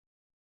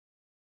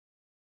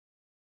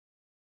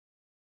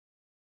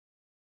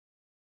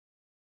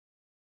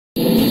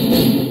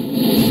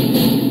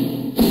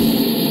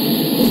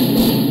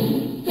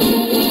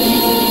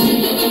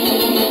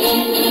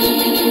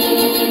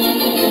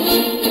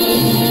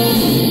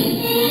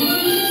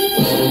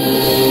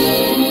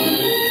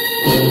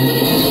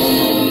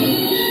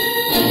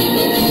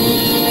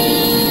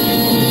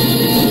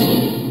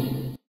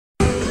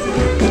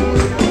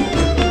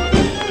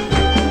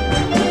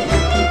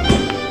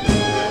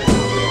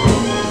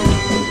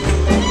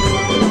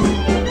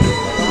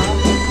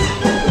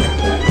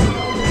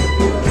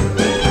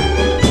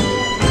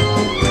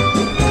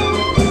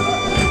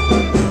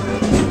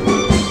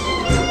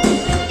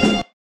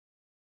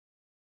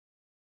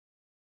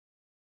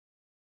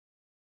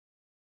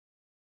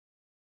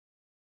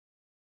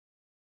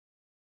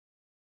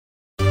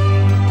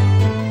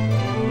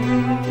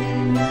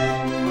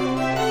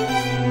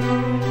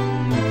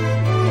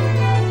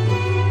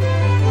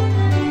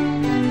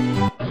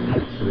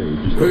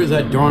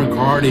Where's that darn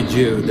Cardi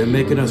Jew? They're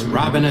making us,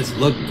 robbing us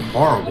look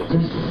horrible.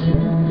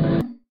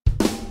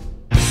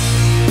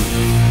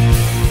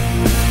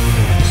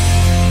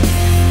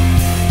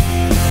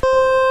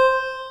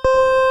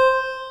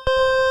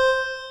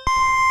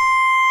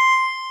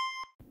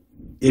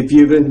 If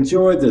you've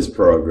enjoyed this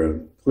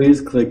program, please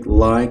click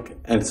like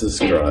and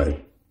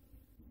subscribe.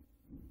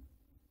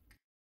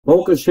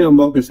 Baruch Hashem,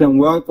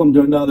 welcome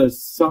to another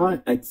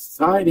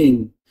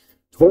exciting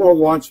Torah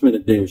Watchman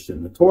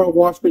edition. The Torah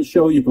Watchman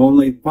show, you can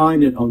only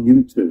find it on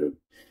YouTube.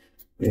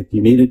 If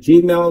you need a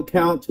Gmail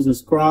account to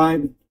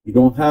subscribe, you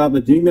don't have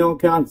a Gmail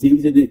account,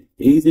 it's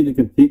easy to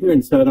configure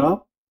and set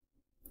up.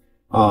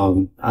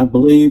 I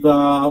believe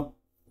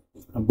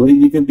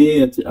you can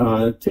be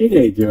a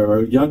teenager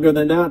or younger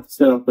than that to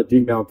set up a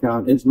Gmail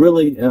account. It's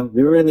really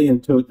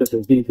intuitive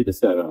and easy to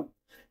set up.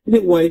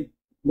 Anyway,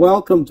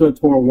 welcome to a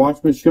Torah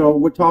Watchman show.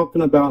 We're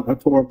talking about a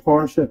Torah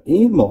Parshah,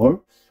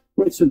 Emor,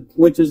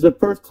 which is the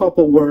first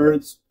couple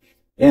words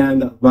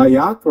in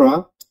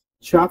Vayakra,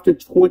 chapter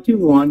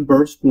 21,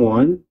 verse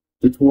 1.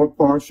 The Torah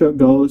Parshah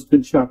goes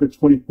to chapter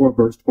 24,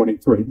 verse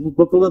 23. The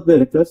book of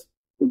Leviticus.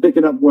 We're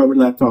picking up where we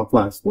left off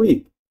last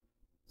week.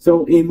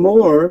 So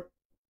Emor,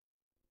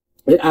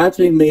 it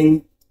actually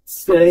means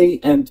say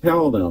and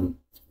tell them.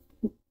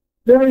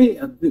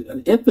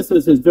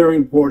 Emphasis is very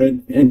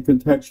important in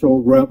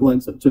contextual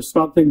relevance to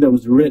something that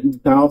was written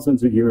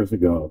thousands of years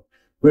ago.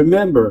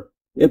 Remember,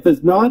 if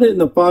it's not in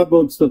the 5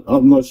 books of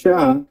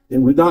Moshe, it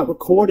was not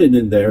recorded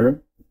in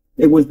there,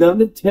 it was not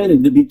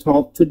intended to be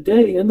taught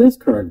today in this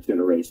current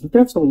generation.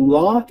 That's a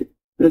lot.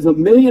 There's a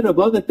million of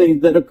other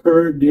things that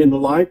occurred in the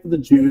life of the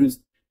Jews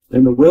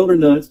in the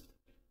wilderness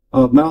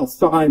of Mount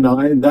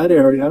Sinai, in that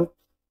area,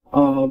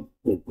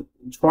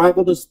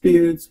 tribal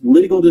disputes,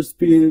 legal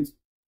disputes,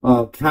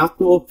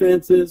 capital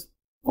offenses,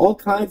 all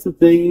kinds of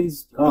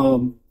things,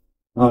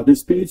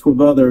 disputes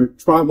with other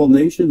tribal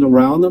nations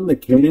around them, the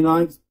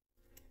Canaanites,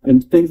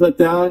 and things like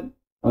that,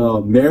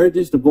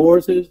 marriages,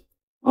 divorces,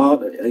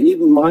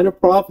 even minor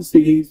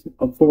prophecies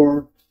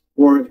for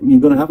you're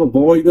going to have a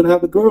boy, you're going to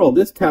have a girl,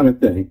 this kind of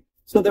thing.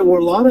 So there were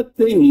a lot of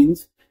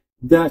things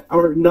that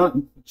are not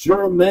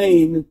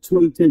germane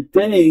to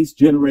today's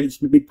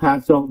generation to be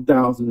passed on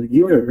thousands of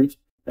years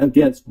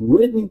against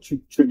written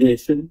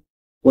tradition,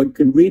 what you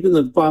can read in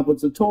the 5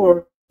 books of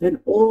Torah,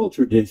 and oral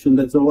tradition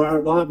that's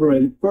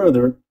elaborated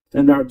further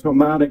in our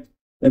Talmudic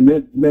and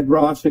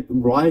Midrashic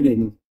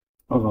writing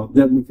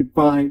that we could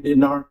find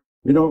in our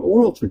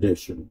oral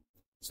tradition.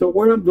 So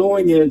where I'm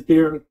going is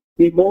here,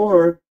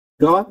 Emor,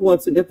 God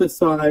wants to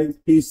emphasize,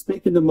 he's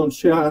speaking to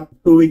Moshe,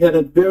 who he had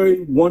a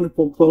very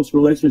wonderful, close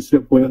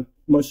relationship with.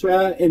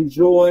 Moshe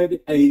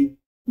enjoyed a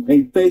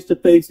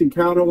face-to-face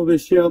encounter with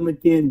Hashem, and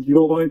he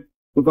enjoyed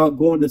without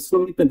going to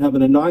sleep and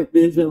having a night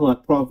vision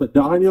like Prophet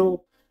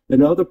Daniel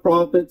and other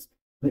prophets,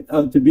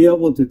 to be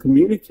able to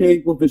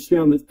communicate with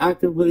Hashem as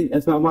actively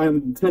as I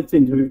am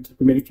attempting to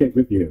communicate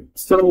with you.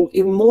 So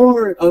in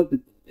more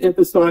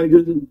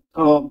emphasizes,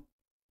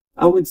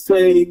 I would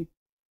say,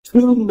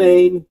 2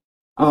 main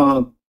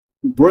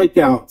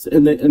breakouts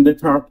in the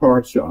entire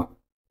Parshah.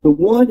 The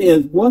one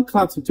is what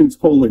constitutes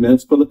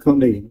holiness for the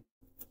kohanim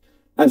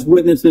as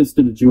witnesses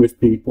to the Jewish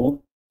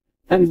people,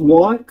 and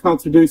what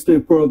constitutes the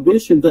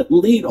prohibitions that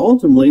lead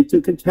ultimately to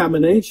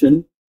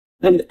contamination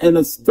and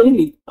a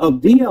state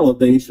of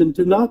de-elevation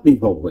to not be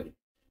holy.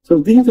 So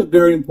these are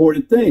very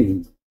important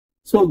things.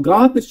 So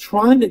God was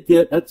trying to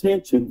get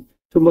attention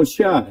to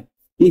Moshe.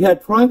 He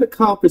had private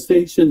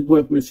conversations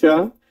with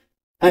Moshe,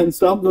 and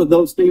some of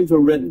those things were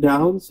written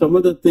down. Some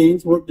of the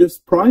things were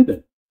just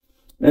private,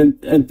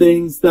 and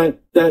things that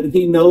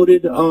he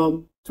noted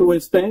to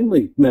his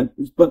family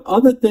members. But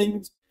other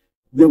things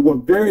that were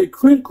very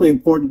critically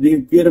important to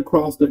get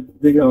across the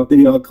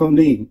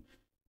kohanim,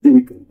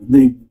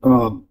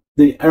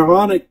 the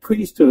Aaronic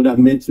priesthood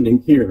I'm mentioning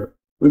here.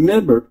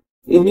 Remember,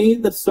 any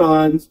of the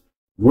sons,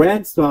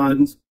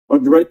 grandsons, or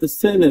direct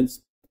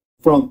descendants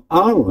from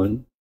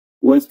Aaron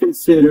was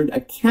considered a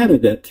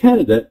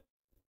candidate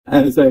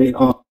as a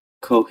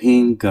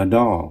Kohen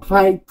gadol,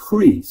 high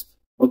priest.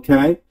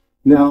 Okay.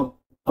 Now,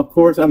 of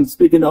course, I'm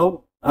speaking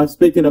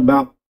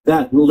about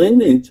that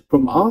lineage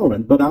from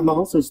Aaron, but I'm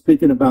also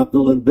speaking about the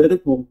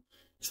Levitical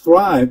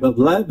tribe of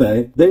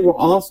Levi. They were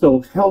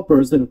also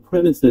helpers and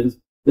apprentices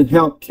that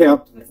helped keep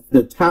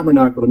the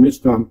tabernacle of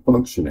Mishkan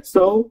functioning.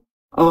 So,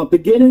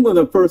 beginning with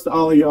the first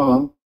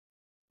Aliyah,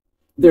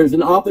 there's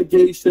an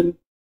obligation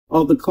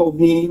of the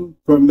Kohen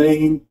to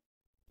remain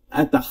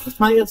at the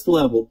highest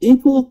level,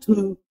 equal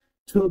to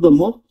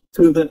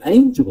the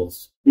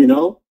angels,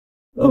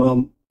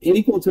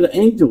 equal to the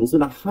angels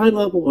in a high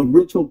level of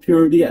ritual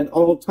purity at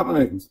all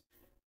times.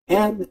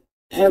 And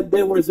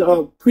there was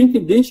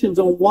preconditions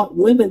on what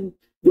women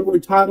they were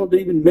entitled to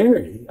even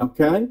marry,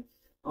 okay?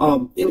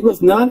 It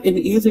was not an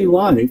easy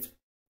life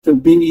to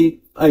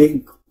be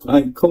a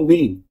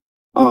kohen.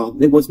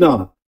 It was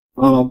not.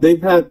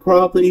 They've had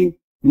probably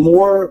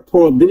more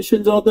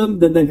prohibitions on them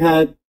than they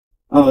had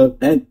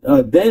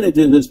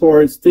advantages as far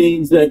as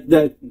things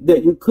that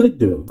you could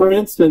do. For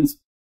instance,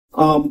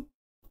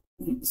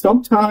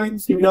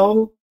 sometimes,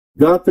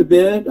 God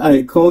forbid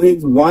a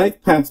kohen's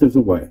wife passes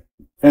away.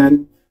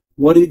 And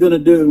what are you going to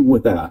do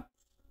with that?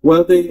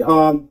 Well,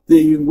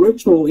 the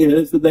ritual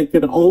is that they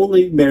can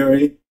only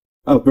marry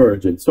a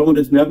virgin. Someone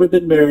who's never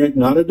been married,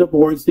 not a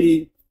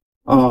divorcee,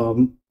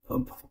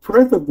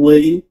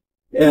 preferably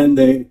in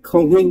the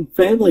kohen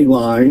family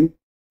line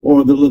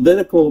or the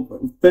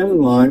Levitical family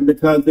line,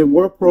 because there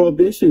were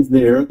prohibitions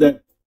there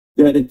that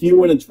if you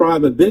were in a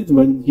tribe of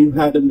Benjamin, you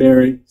had to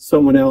marry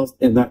someone else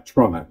in that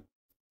tribe.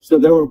 So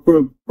there were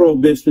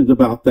prohibitions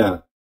about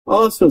that.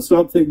 Also,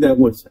 something that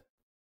was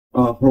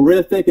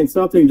horrific and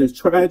something that's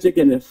tragic,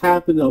 and it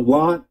happened a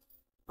lot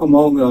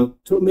among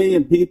 2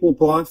 million people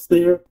plus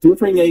there,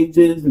 differing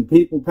ages, and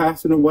people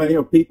passing away,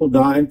 or people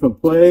dying from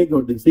plague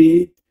or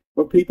disease,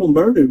 or people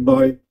murdered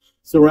by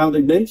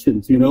surrounding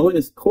nations,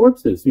 as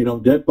corpses,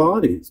 dead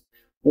bodies,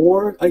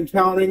 or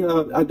encountering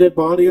a dead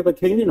body of a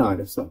Canaanite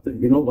or something.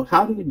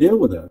 How do you deal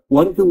with that?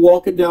 What if you're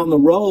walking down the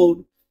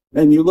road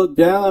and you look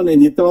down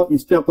and you thought you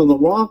stepped on the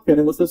rock and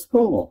it was a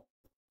skull?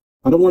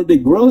 I don't want to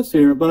be gross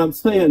here, but I'm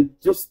saying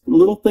just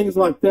little things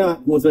like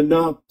that was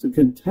enough to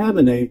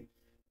contaminate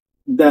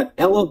that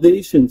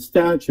elevation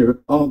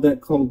stature of that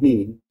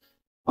kohen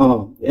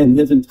and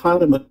his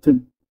entitlement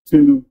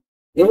to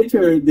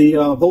enter the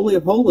Holy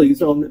of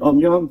Holies on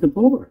Yom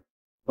Kippur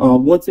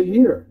once a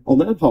year on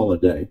that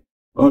holiday,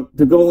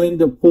 to go in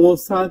to pull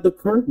aside the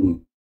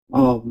curtain.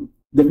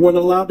 They weren't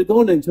allowed to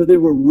go in until they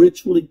were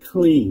ritually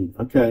clean,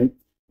 okay?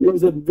 It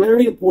was a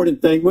very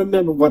important thing.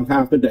 Remember what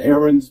happened to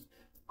Aaron's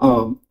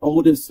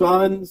oldest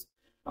sons.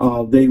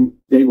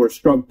 They were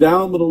struck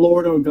down by the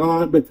Lord our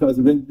God because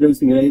of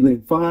introducing an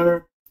alien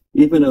fire.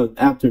 Even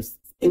after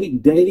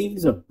 8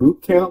 days of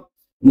boot camp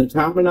in the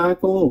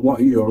tabernacle, of what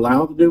you're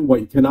allowed to do,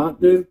 what you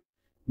cannot do,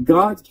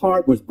 God's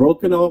heart was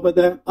broken over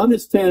that.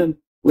 Understand,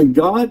 when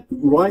God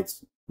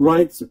writes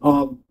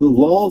the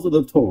laws of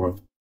the Torah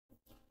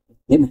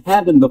in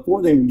heaven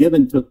before they were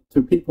given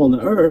to people on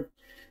the earth,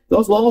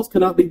 those laws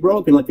cannot be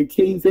broken, like a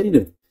king's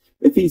edict.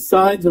 If he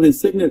signs with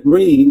his signet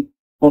ring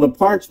on a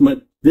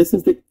parchment, this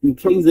is the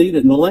king's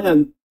edict in the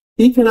land,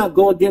 he cannot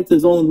go against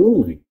his own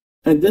ruling.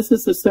 And this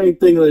is the same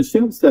thing that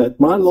Hashem said.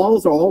 My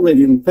laws are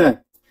already in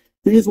effect.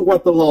 These are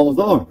what the laws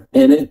are.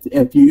 And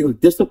if you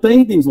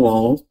disobey these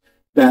laws,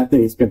 bad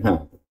things can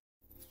happen.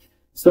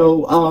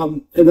 So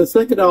in the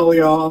second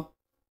aliyah,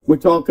 we're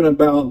talking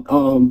about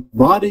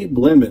body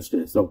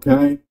blemishes,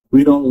 okay?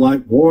 We don't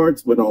like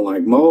warts. We don't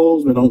like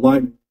moles. We don't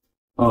like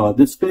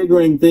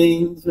disfiguring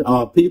things.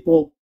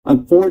 People,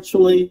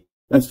 unfortunately,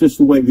 that's just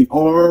the way we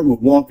are. We're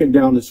walking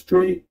down the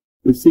street.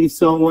 We see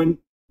someone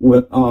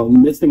with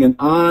missing an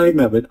eye,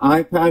 have an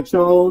eye patch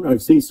on, or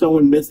see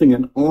someone missing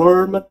an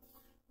arm,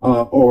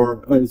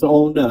 or is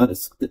on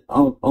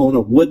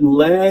a wooden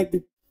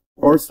leg,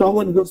 or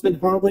someone who's been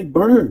horribly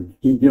burned,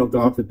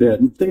 God forbid,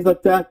 and things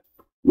like that.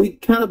 We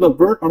kind of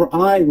avert our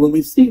eye when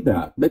we see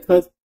that,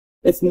 because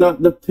it's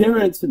not, the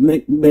appearance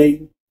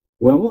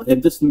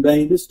it just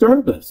may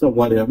disturb us or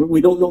whatever.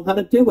 We don't know how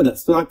to deal with it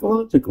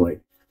psychologically.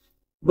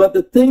 But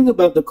the thing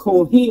about the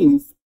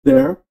kohen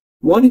there,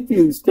 what if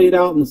you stayed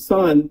out in the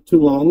sun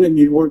too long and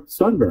you were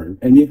sunburned,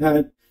 and you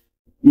had,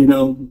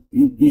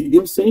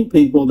 you've seen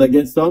people that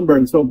get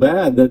sunburned so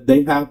bad that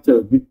they have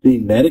to be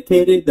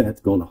medicated, they have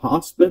to go to the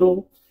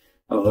hospital.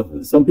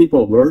 Some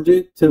people are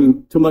allergic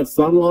to too much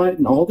sunlight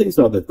and all these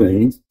other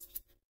things.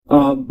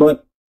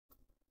 But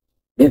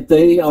if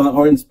they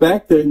are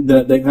inspected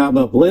that they have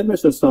a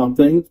blemish or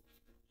something,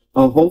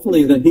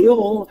 hopefully it'll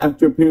heal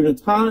after a period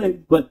of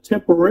time, but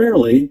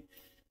temporarily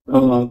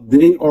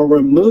they are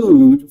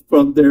removed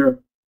from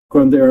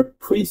their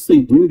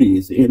priestly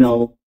duties,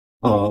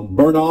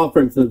 burnt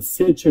offerings of the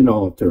ascension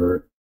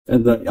altar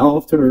and the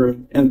altar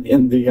and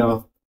in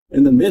the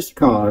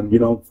Mishkan,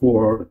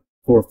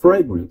 for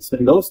fragrance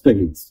and those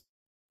things.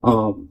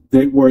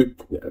 They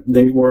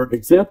were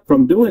exempt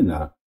from doing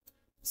that.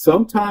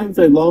 Sometimes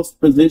they lost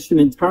position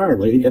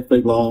entirely if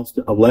they lost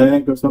a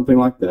leg or something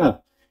like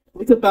that.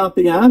 Think about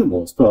the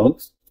animals,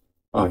 folks.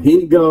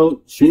 He'd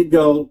go, she'd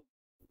go,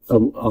 a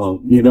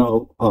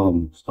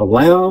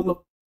lamb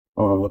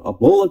or a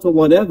bullet or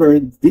whatever.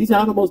 These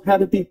animals had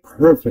to be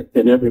perfect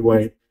in every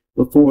way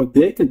before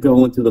they could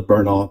go into the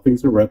burnt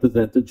offerings to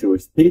represent the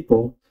Jewish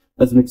people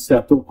as an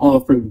acceptable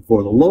offering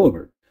before the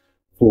Lord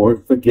for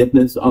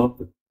forgiveness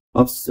of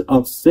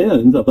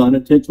sins, of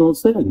unintentional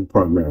sin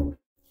primarily.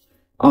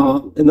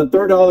 In the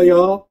third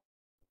aliyah,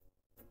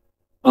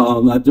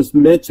 I just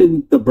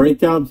mentioned the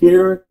breakout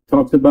here,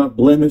 talks about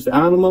blemished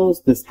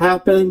animals. This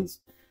happens.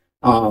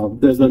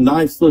 There's a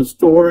nice little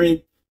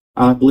story,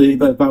 I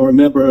believe, if I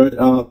remember,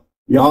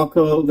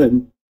 Yaakov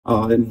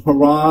and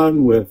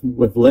Haran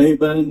with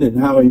Laban, and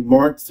how he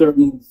marked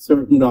certain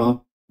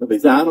of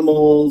his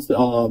animals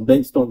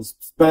based on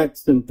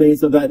specs and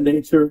things of that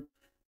nature.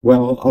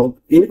 Well,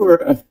 either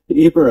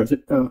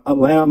a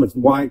lamb is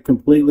white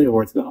completely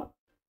or it's not.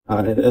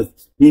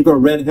 Either a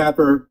red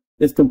heifer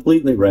is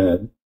completely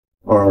red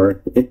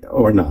or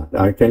not.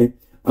 Okay,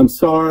 I'm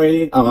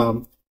sorry.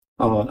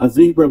 A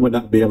zebra would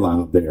not be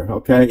allowed there.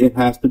 Okay, it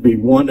has to be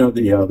one or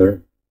the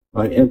other.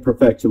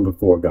 imperfection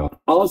before God.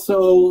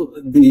 Also,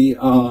 the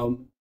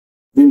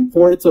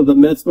importance of the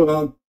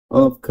mitzvah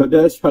of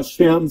Kodesh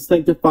Hashem,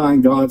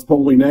 sanctifying God's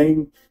holy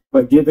name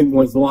by giving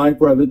one's life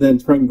rather than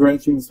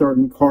transgressing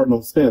certain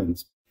cardinal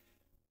sins.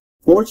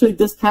 Fortunately,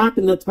 this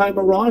happened in the time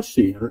of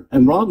Rashi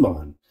and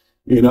Ramban.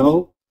 In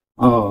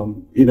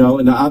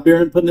the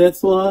Iberian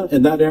Peninsula,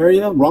 in that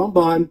area,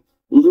 Ramban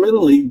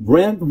literally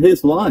ran for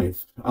his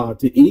life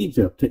to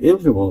Egypt, to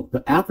Israel,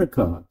 to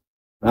Africa,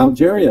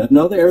 Algeria, and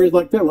other areas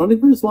like that, running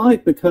for his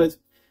life because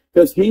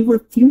he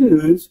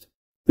refused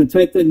to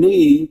take the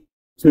knee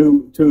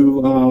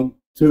to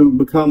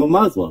become a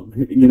Muslim.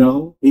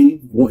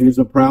 He's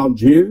a proud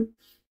Jew,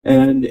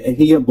 and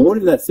he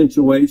avoided that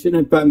situation.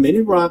 In fact,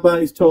 many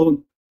rabbis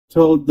told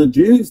the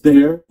Jews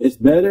there, it's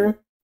better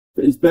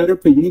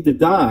for you to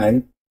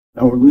die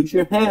or lose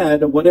your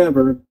head or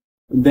whatever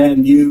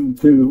than you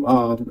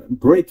to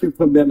break your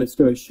commitments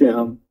to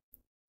Hashem,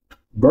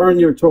 burn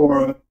your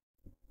Torah,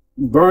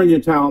 burn your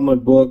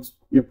Talmud books,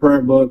 your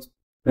prayer books,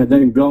 and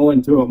then go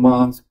into a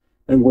mosque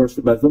and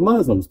worship as the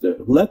Muslims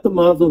do. Let the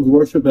Muslims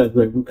worship as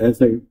they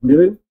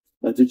do,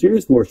 as the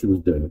Jewish worshippers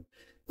do.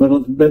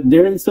 But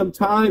during some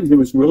times, it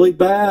was really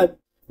bad,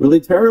 really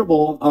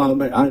terrible.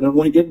 I don't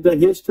want to get into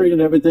history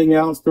and everything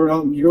else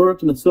throughout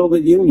Europe and the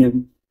Soviet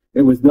Union.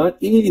 It was not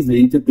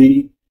easy to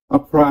be a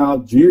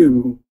proud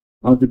Jew,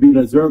 to be an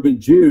observant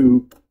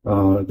Jew,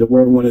 to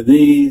wear one of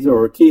these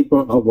or a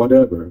kippah or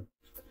whatever.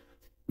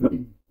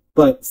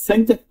 But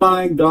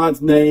sanctifying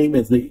God's name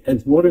is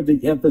one of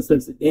the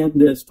emphasis in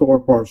this Torah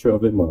Parshah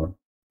of Emor.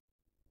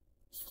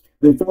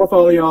 The fourth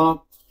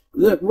aliyah,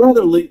 the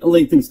rather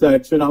lengthy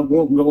section. I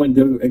won't go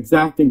into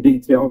exacting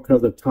detail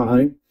because of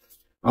time.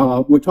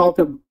 We're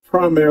talking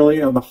primarily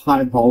of the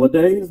high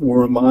holidays.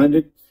 We're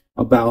reminded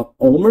about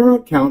Omer,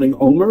 counting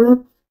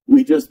Omer.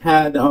 We just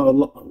had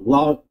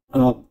Lag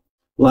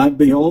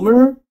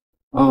BaOmer,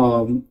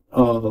 on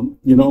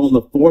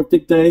the fourth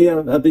day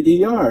of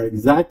the ER,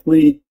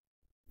 exactly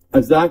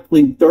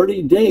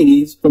 30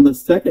 days from the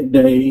second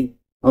day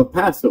of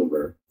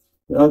Passover.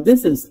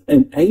 This is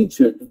an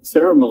ancient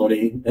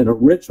ceremony and a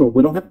ritual.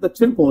 We don't have the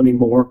temple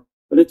anymore,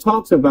 but it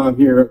talks about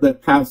here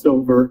that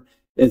Passover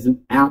is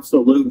an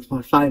absolute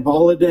high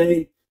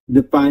holiday,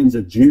 defines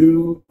a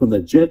Jew from the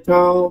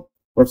Gentile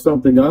or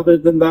something other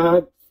than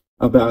that,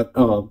 about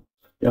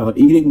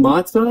eating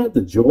matzah,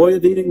 the joy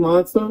of eating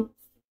matzah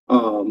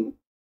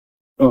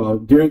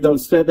during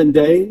those 7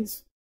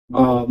 days.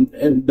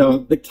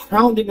 The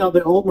counting of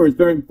the Omer is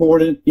very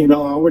important. We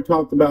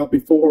talked about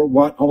before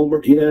what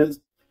Omer is.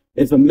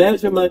 It's a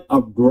measurement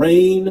of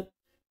grain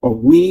or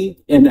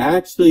wheat, and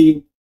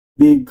actually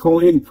the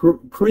Kohen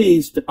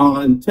priest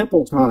on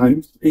temple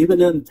times, even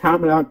in the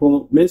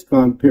tabernacle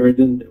Mishkan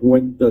period,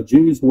 when the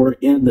Jews were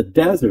in the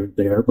desert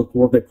there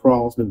before they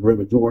crossed the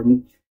River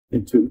Jordan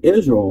into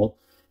Israel,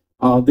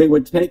 they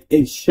would take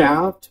a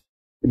shaft.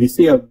 If you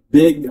see a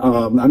big,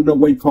 I don't know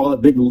what you call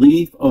it, big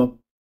leaf of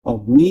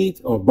wheat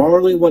or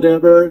barley,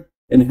 whatever,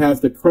 and it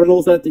has the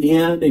kernels at the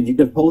end, and you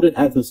can hold it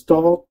as a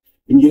stalk,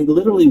 and you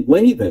literally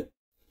wave it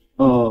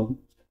toward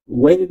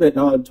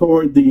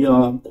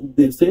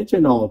the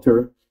ascension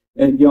altar,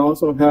 and you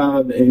also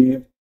have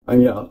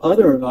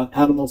other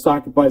animal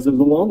sacrifices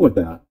along with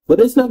that. But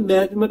it's a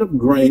measurement of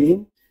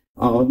grain.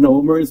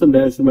 Omer is a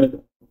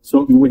measurement,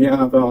 so we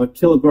have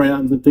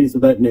kilograms and things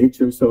of that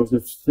nature. So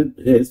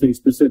it's a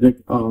specific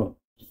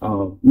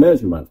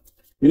measurement.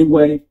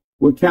 Anyway,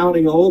 we're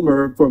counting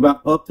Omer for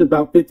up to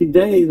about 50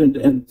 days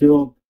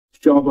until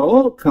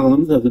Shavuot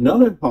comes as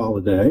another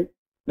holiday.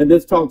 And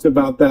this talks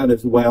about that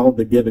as well,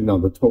 the giving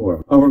of the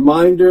Torah. A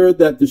reminder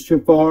that the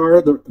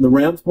shofar, the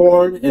ram's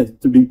horn, is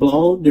to be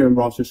blown during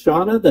Rosh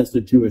Hashanah. That's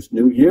the Jewish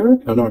New Year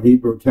on our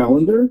Hebrew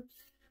calendar.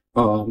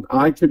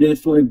 I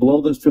traditionally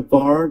blow the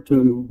shofar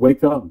to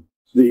wake up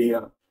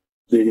the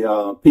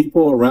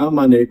people around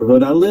my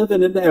neighborhood. I live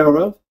in an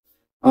era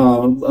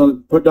a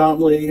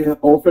predominantly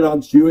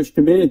Orthodox Jewish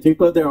community,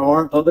 but there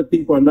are other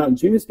people who are not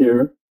Jews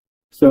here.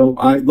 So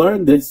I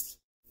learned this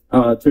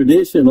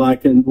tradition,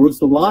 like in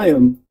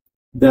Jerusalem,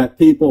 that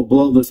people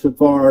blow the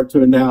shofar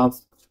to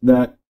announce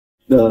that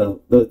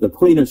the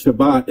Queen of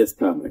Shabbat is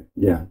coming.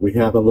 Yeah, we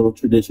have a little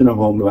tradition at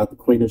home about the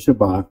Queen of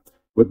Shabbat.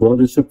 We blow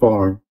the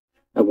shofar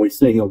and we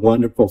sing a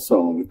wonderful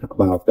song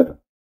about that.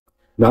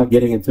 Not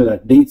getting into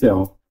that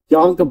detail.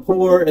 Yom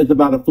Kippur is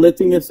about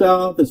afflicting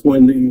yourself. It's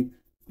when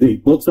the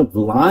books of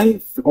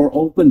life are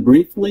opened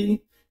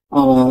briefly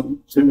the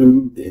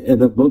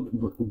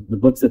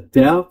books of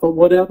death or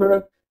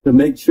whatever, to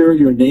make sure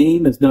your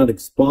name is not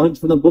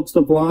expunged from the books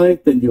of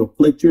life. Then you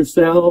afflict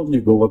yourself.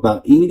 You go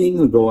about eating,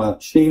 you go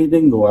out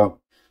shaving, go out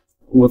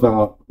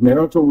without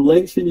marital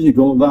relations, you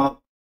go about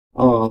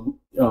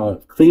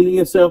cleaning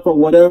yourself or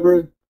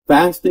whatever.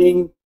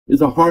 Fasting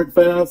is a hard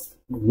fast,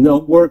 no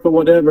work or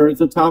whatever.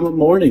 It's a time of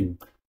mourning.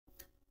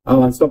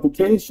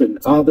 Supplication.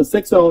 The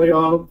sixth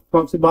aliyah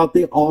talks about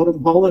the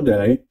autumn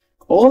holiday.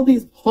 All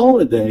these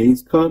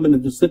holidays come in a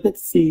specific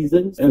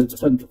seasons and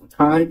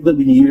times of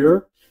the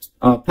year.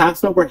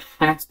 Passover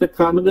has to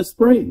come in the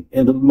spring,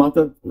 in the month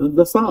of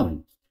the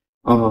sun.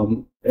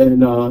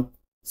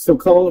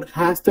 Sukkot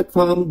has to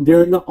come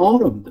during the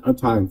autumn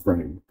time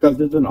frame, because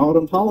it's an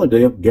autumn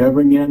holiday of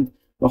gathering in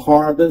the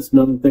harvest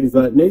and other things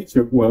of that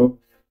nature. Well,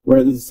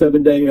 where there's a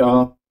 7-day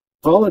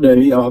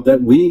holiday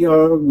that we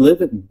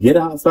get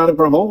outside of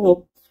our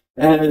home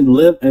and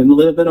live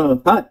in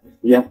a hut,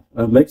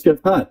 a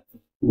makeshift hut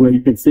where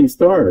you can see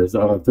stars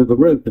through the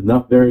roof, and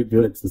not very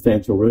good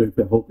substantial roof,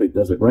 and hopefully it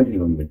doesn't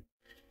rain on me.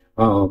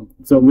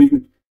 So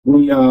we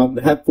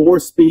have 4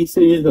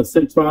 species of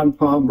citron,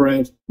 palm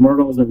branch,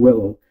 myrtles, and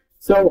willow.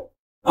 So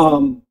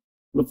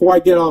before I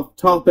get off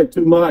topic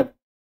too much,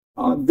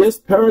 this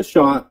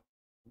Parashat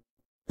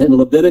in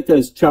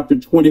Leviticus chapter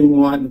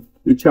 21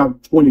 through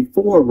chapter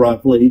 24,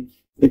 roughly,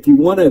 if you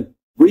want a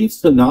brief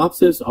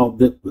synopsis of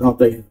the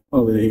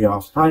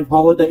high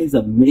holidays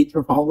and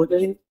major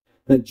holidays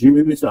that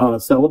Jews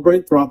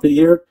celebrate throughout the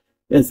year,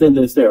 it's in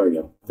this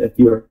area. If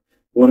you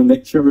want to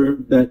make sure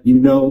that you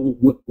know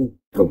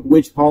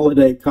which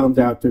holiday comes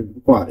after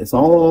what, it's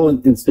all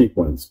in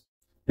sequence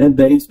and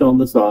based on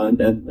the sun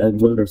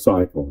and lunar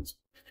cycles.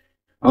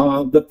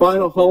 The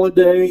final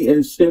holiday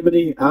is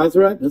Shemini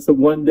Azeret. It's a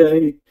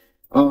 1-day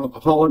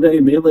holiday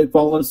immediately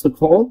following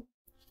Sukkot.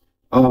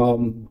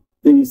 The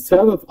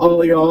 7th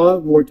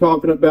Aliyah, we're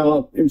talking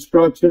about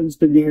instructions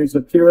to use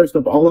the purest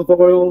of olive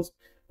oils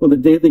for the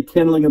daily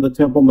kindling of the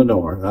temple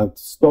menorah. I've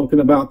spoken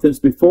about this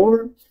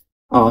before.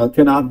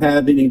 Cannot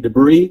have any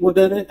debris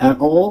within it at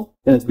all.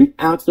 It has to be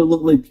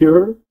absolutely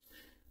pure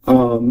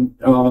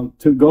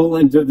to go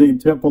into the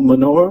temple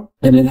menorah,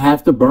 and it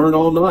has to burn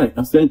all night,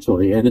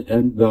 essentially. And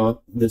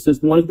this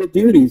is one of the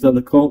duties of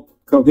the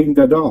kohen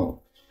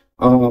gadol.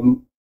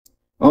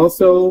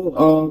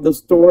 Also, the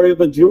story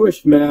of a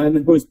Jewish man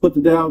who was put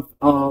to death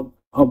of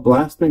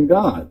blaspheming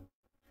God.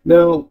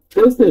 Now,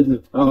 this is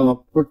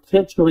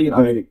potentially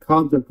a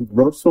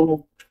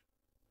controversial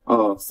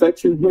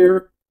section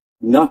here.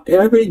 Not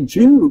every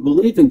Jew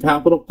believes in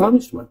capital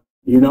punishment.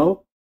 You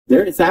know,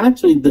 there is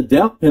actually the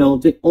death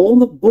penalty on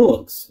the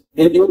books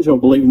in Israel,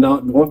 believe it or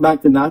not, going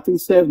back to the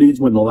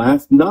 1970s when the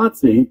last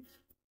Nazi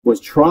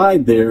was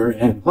tried there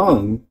and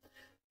hung.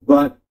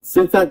 But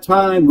since that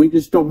time, we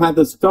just don't have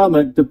the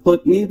stomach to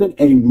put even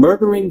a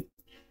murdering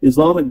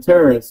Islamic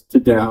terrorist to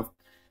death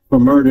for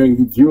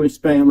murdering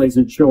Jewish families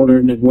and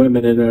children and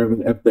women and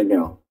everything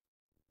else.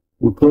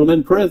 We put them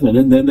in prison,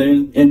 and then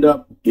they end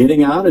up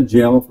getting out of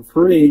jail for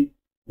free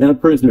in a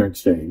prisoner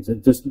exchange.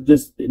 It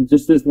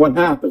just is what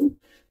happened.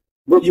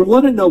 But you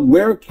want to know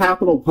where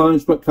capital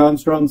punishment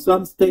comes from.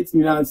 Some states in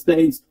the United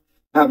States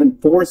have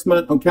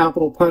enforcement on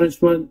capital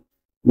punishment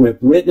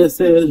with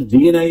witnesses,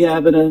 DNA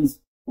evidence,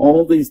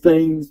 all these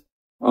things,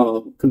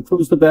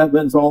 conclusive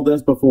evidence, all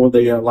this before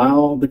they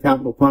allow the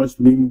capital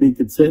punishment to even be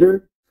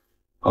considered.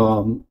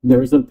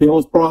 There's an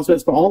appeals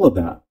process for all of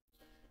that.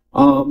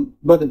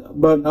 But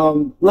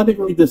let me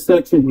read this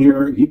section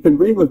here. You can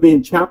read with me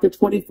in chapter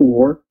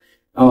 24,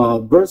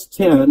 verse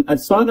 10. A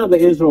son of the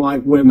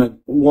Israelite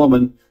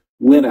woman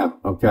went out,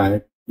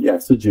 okay?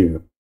 Yes, a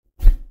Jew.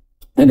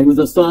 And he was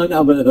a son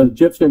of an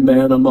Egyptian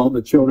man among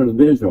the children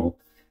of Israel.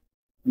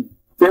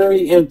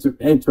 Very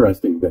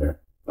interesting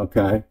there.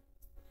 Okay,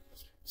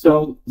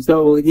 so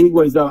he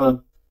was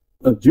a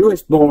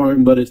Jewish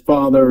born, but his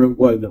father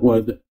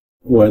was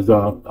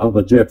of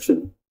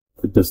Egyptian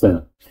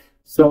descent.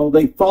 So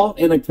they fought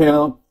in a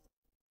camp,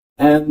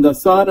 and the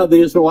son of the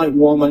Israelite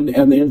woman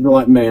and the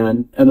Israelite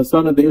man, and the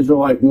son of the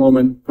Israelite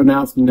woman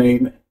pronounced the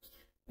name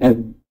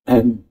and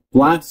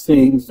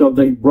blasphemed. So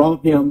they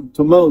brought him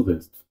to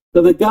Moses.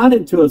 So they got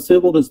into a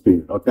civil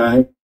dispute.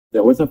 Okay,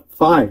 there was a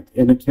fight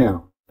in the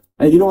camp,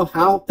 and you know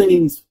how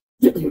things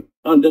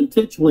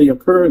unintentionally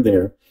occur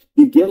there.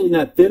 You get in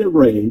that fit of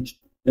rage,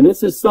 and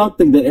this is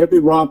something that every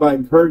rabbi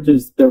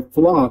encourages their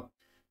flock.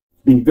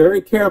 Be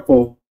very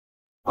careful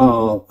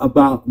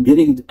about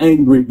getting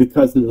angry,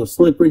 because there's a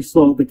slippery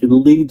slope. It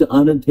can lead to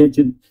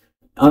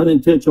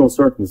unintentional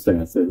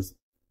circumstances.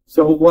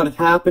 So what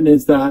happened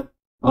is that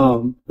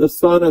the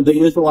son of the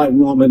Israelite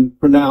woman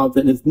pronounced,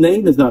 and his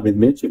name is not been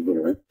mentioned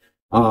here,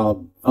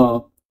 and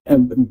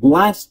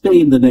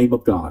blasphemed the name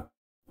of God.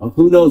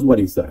 Who knows what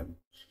he said?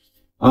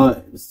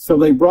 So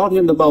they brought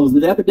him to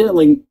Moses.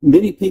 Evidently,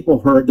 many people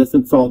heard this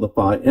and saw the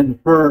fight and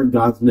heard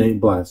God's name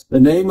blessed.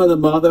 The name of the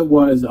mother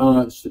was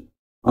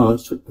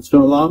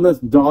Shalom's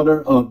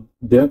daughter of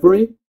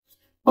Deborah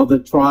of the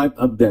tribe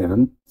of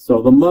Dan.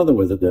 So the mother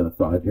was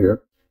identified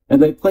here.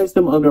 And they placed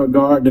him under a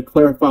guard to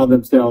clarify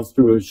themselves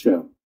through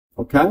Hashem.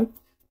 Okay?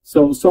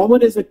 So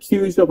someone is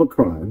accused of a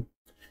crime.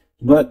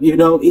 But, you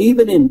know,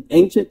 even in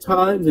ancient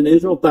times in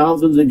Israel,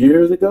 thousands of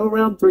years ago,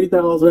 around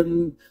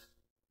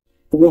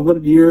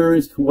 3,400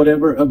 years,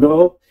 whatever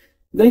ago,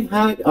 they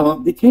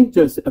can't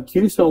just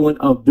accuse someone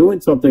of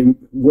doing something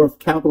worth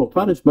capital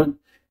punishment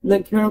and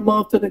then carry them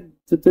off to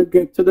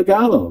the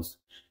gallows.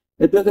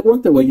 It doesn't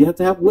work that way. You have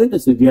to have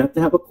witnesses. You have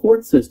to have a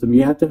court system.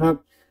 You have to have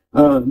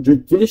a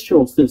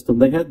judicial system.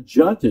 They had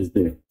judges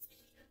there.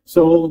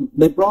 So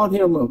they brought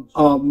him,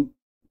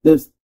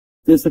 this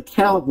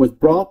account was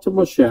brought to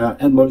Moshe,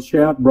 and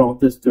Moshe brought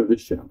this to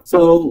Hashem.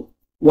 So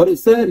what it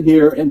said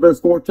here in verse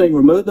 14,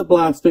 remove the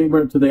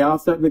blasphemer to the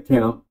outside of the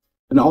camp,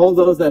 and all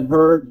those that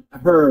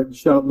heard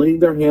shall lay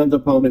their hands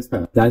upon his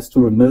head. That's to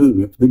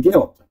remove the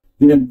guilt.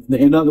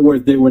 In other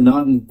words, they were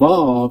not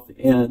involved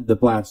in the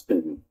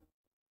blasphemy.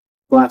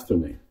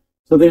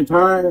 So the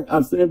entire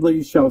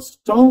assembly shall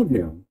stone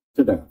him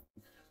to death.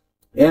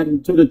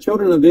 And to the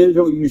children of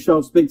Israel you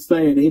shall speak,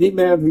 saying, any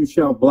man who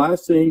shall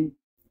blaspheme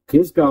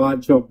his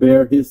God shall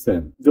bear his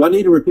sin. Do I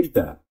need to repeat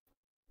that?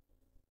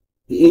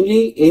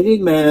 Any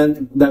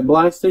man that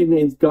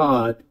blasphemes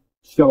God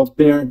shall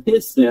bear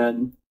his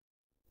sin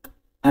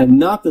and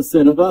not the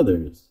sin of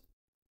others.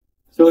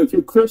 So if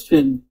you're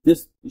Christian,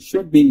 this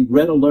should be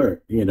red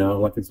alert,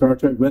 like a Star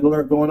Trek red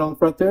alert going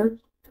off right there.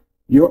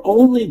 You're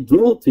only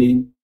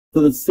guilty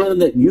for the sin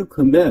that you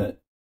commit.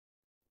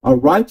 A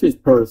righteous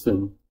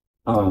person,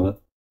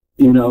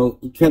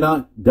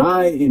 cannot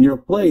die in your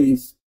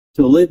place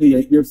to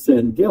alleviate your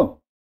sin guilt.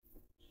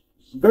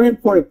 Very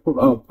important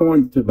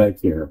point to make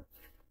here.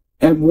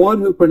 And one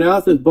who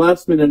pronounces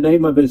blasphemy in the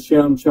name of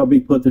Hashem shall be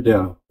put to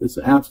death. It's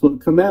an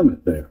absolute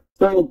commandment there.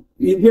 So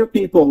you hear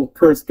people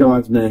curse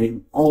God's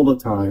name all the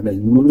time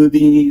in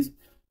movies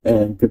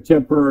and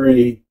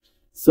contemporary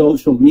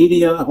social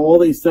media, all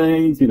these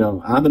things.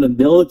 I'm in the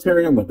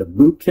military, I'm with the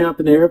boot camp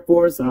in the Air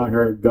Force. I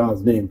heard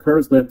God's name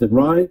cursed left and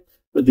right,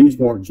 but these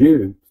weren't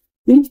Jews.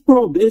 These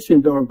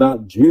prohibitions are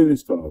about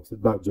Jews, folks.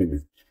 It's about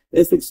Jews.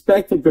 It's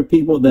expected for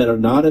people that are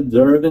not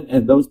observant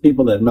and those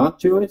people that are not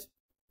Jewish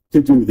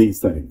to do these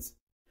things.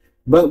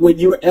 But when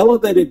you're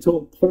elevated to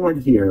a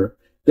point here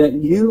that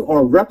you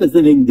are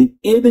representing the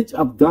image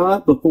of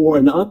God before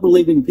an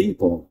unbelieving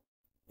people,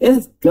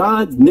 it's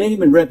God's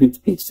name and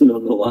reputation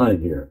on the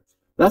line here.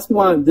 That's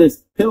why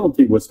this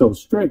penalty was so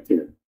strict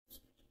here.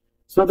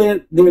 So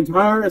then the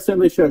entire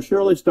assembly shall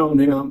surely stone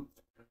him,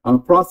 a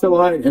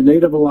proselyte and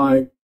native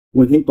alike.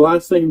 When he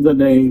blasphemes the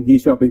name, he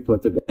shall be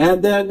put to death.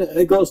 And then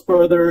it goes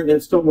further.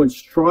 If someone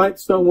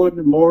strikes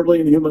someone mortally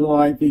in human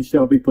life, he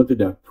shall be put to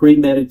death.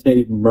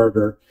 Premeditated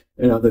murder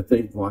and other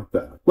things like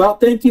that. Well,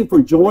 thank you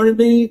for joining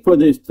me for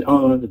this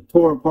Torah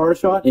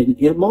Parshah in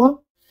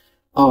Emor.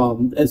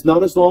 It's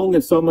not as long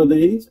as some of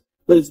these,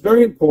 but it's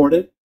very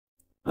important.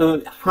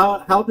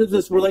 How does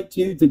this relate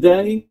to you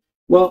today?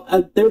 Well,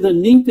 there's a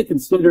need to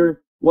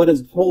consider what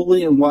is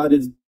holy and what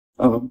is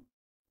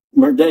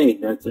mundane,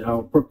 that's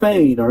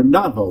profane or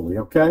not holy.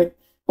 Okay,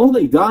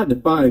 only God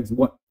defines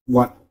what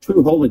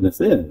true holiness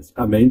is.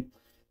 I mean,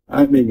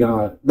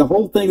 the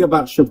whole thing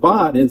about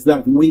Shabbat is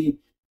that we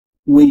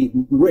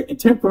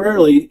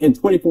temporarily in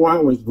 24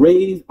 hours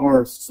raise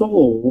our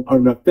soul, our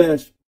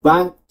nefesh,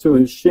 back to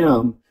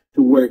Hashem,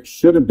 to where it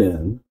should have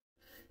been,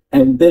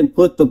 and then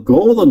put the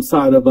golem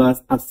side of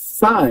us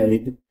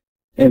aside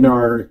in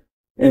our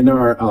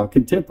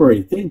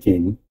contemporary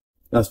thinking.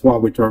 That's why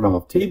we turn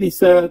off TV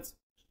sets.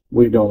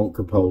 We don't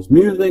compose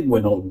music.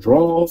 We don't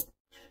draw.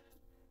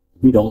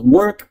 We don't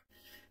work.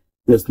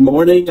 This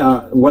morning,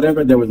 there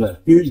was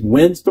a huge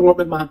windstorm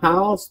in my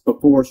house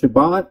before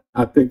Shabbat.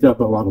 I picked up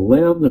a lot of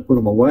limbs and put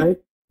them away.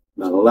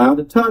 Not allowed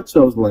to touch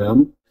those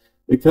limbs,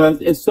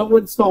 because if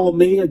someone saw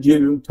me, a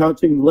Jew,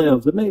 touching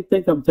limbs, it may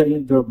think I'm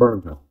taking it to a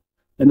burn pile.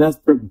 And that's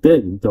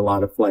forbidden to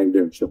light a flame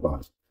during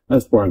Shabbat.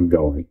 That's where I'm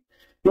going.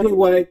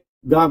 Anyway,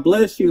 God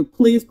bless you.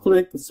 Please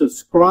click the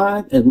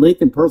subscribe and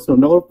link in personal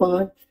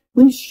notify.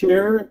 Please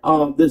share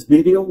this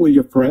video with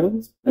your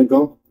friends and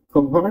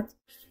cohorts.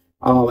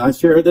 I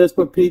share this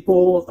with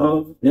people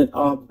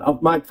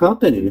of my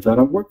company that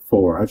I work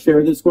for. I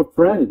share this with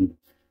friends.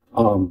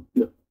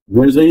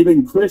 There's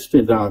even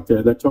Christians out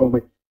there that told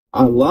me,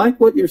 I like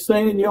what you're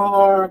saying, you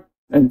are.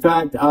 In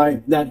fact,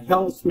 that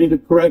helps me to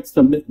correct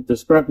some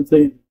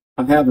discrepancies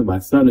I have in my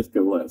Sunday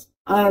school list.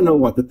 I don't know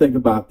what to think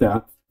about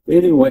that.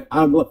 Anyway,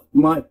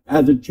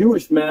 as a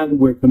Jewish man,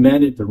 we're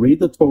commanded to read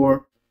the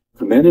Torah,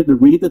 commanded to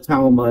read the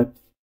Talmud,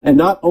 and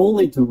not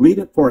only to read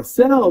it for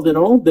ourselves and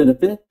our own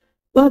benefit,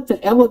 but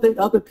to elevate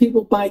other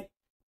people by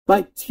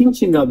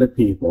teaching other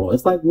people.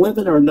 It's like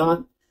women are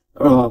not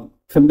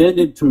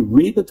commended to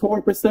read the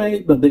Torah per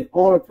se, but they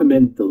are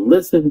commended to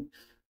listen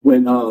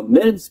when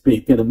men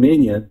speak in a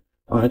minyan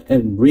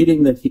and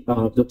reading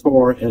the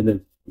Torah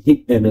in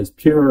its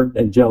pure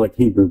angelic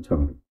Hebrew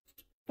tongue.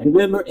 And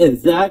remember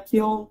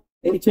Ezekiel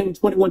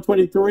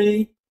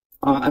 18:21-23.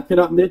 I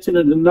cannot mention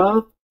it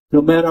enough.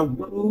 No matter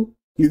who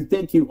you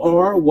think you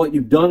are, what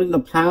you've done in the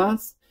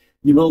past,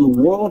 the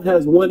world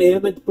has one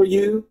image for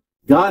you.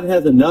 God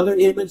has another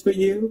image for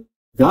you.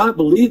 God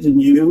believes in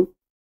you,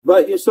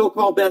 but your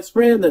so-called best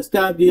friend that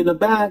stabbed you in the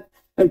back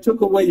and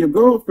took away your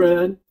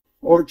girlfriend,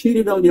 or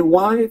cheated on your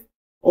wife,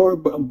 or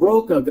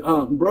broke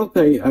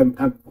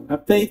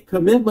a faith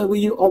commitment with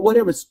you, or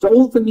whatever,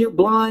 stole from you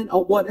blind,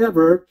 or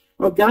whatever,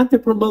 or got the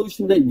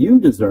promotion that you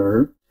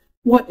deserve,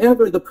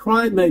 whatever the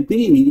crime may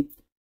be,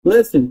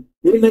 listen,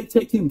 it may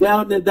take you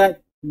down to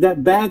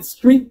that bad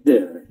street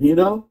there, You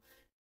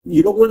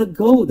don't want to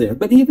go there.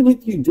 But even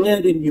if you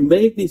did and you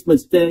made these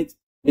mistakes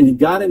and you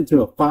got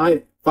into a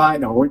fight, I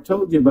already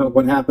told you about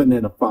what happened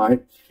in a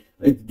fight.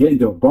 get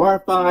into a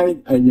bar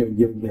fight, and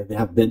you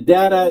have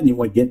vendetta, and you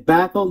want to get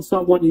back on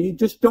someone, and you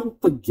just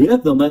don't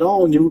forgive them at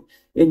all,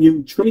 and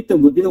you treat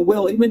them with ill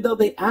will, even though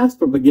they ask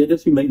for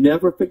forgiveness, you may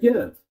never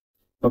forgive.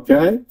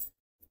 Okay?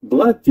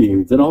 Blood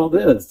feuds and all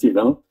this, you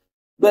know.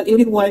 But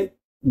anyway,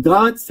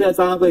 God says,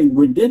 I have a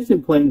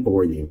redemption plan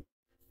for you.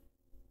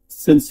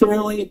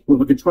 Sincerely,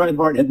 with a contrite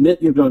heart,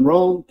 admit you've done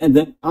wrong, and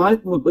then I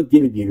will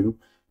forgive you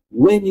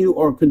when you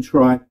are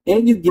contrite,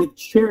 and you give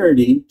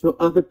charity to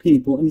other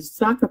people, and you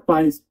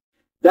sacrifice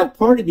that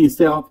part of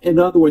yourself. In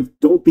other words,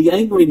 don't be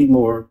angry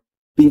anymore.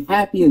 Be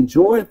happy and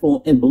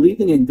joyful and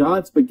believing in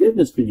God's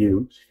forgiveness for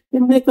you,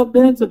 and make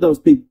amends to those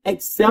people.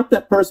 Accept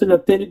that person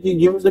offended you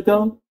years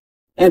ago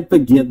and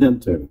forgive them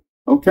too.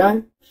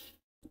 Okay?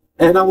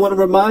 And I want to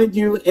remind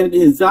you in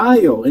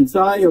Isaiah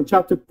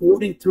chapter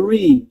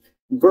 43,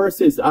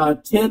 verses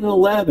 10 and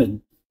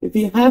 11. If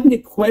you have any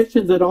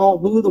questions at all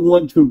who the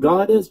one true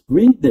God is,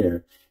 read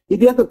there.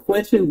 If you have a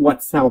question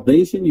what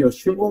salvation,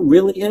 Yeshua,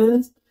 really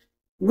is,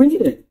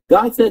 read it.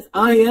 God says,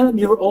 I am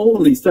your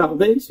only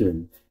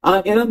salvation.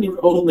 I am your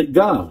only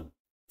God.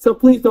 So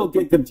please don't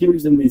get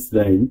confused in these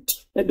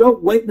things. And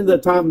don't wait until the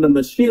time of the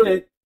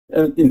Mashiach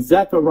in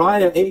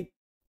Zechariah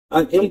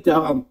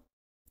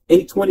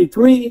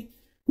 8:23,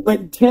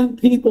 when 10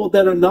 people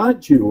that are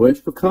not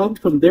Jewish come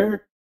from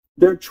their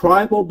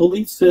tribal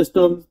belief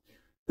systems.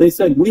 They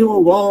said, we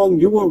were wrong,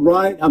 you were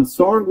right. I'm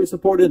sorry we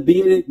supported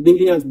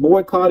BDS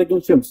boycott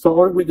against you. I'm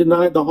sorry we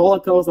denied the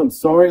Holocaust. I'm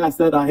sorry I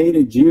said I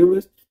hated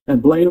Jews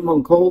and blamed them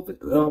on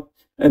COVID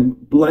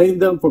and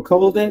blamed them for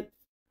COVID.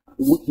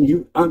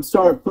 I'm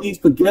sorry. Please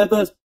forgive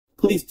us.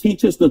 Please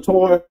teach us the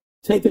Torah.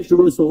 Take us to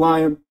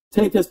Jerusalem.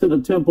 Take us to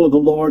the temple of the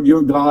Lord,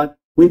 your God.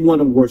 We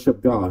want to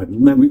worship God.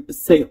 And then we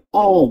say,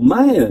 oh,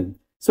 man.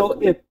 So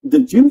if the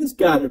Jews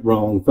got it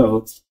wrong,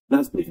 folks,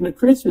 not speaking to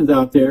Christians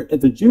out there,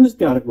 if the Jews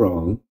got it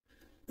wrong,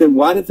 then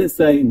why does it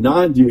say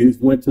non-Jews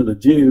went to the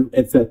Jew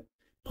and said,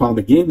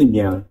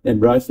 Pomegania in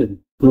Russian,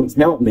 please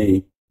help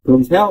me,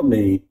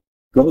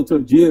 go to a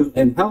Jew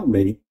and help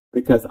me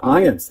because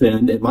I have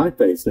sinned in my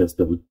faith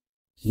system.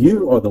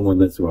 You are the one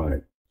that's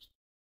right.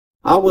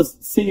 I will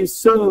see you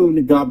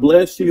soon. God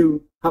bless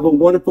you. Have a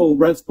wonderful,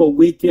 restful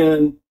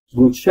weekend.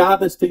 Good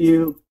Shabbos to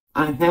you.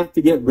 I have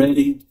to get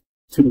ready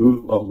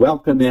to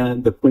welcome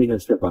in the Queen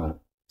of Shabbat.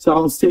 So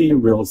I'll see you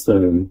real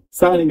soon.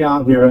 Signing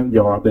out here,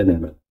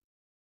 ben-Emmett.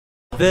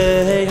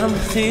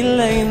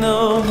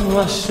 והנחילנו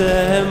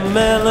השם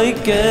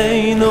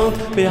אלוהינו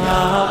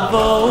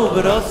באהבו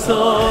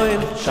וברצון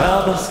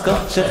שבס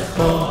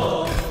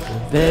קודשךו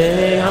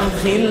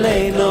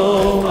והנחילנו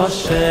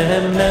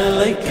השם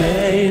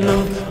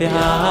אלוהינו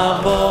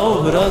באהבו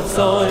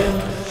וברצון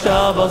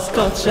שבס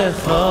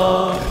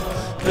קודשךו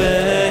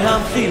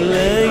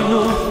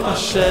והנחילנו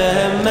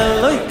השם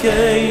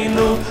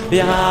אלוהינו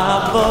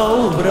באהבו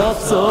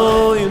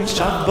וברצון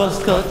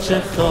שבס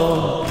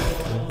קודשךו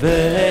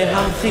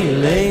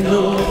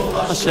והנחילנו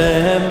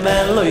השם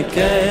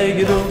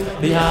אלוהינו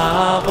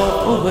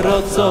באהבו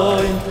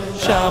וברצון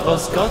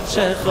שבס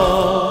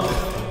קודשךו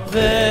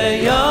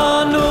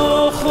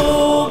וינוחו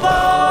בו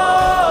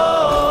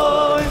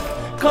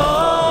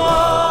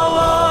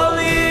כל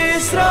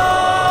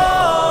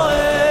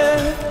ישראל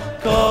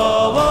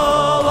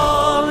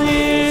כל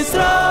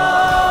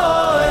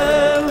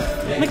ישראל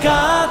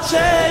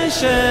מקדשי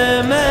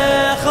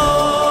שמך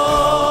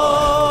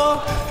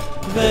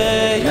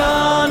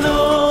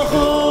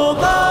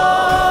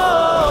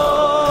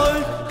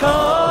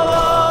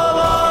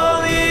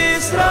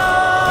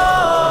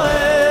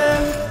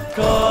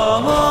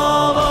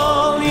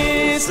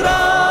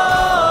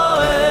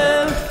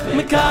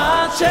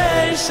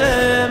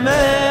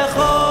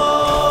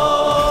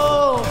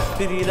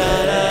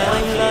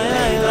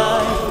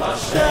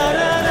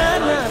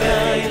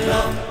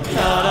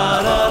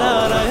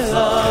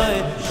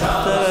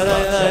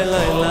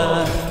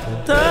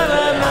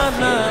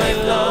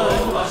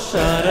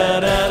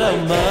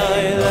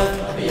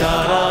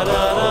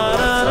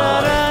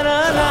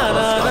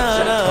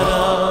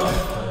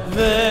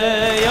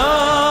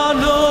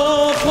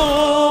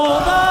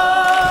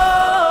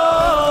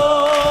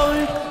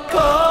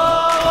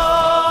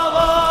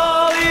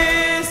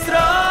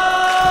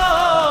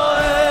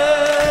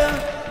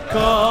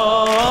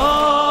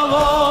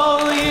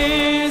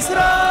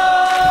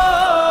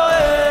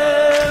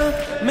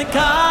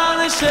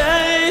Mekane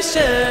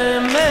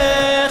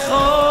Shemech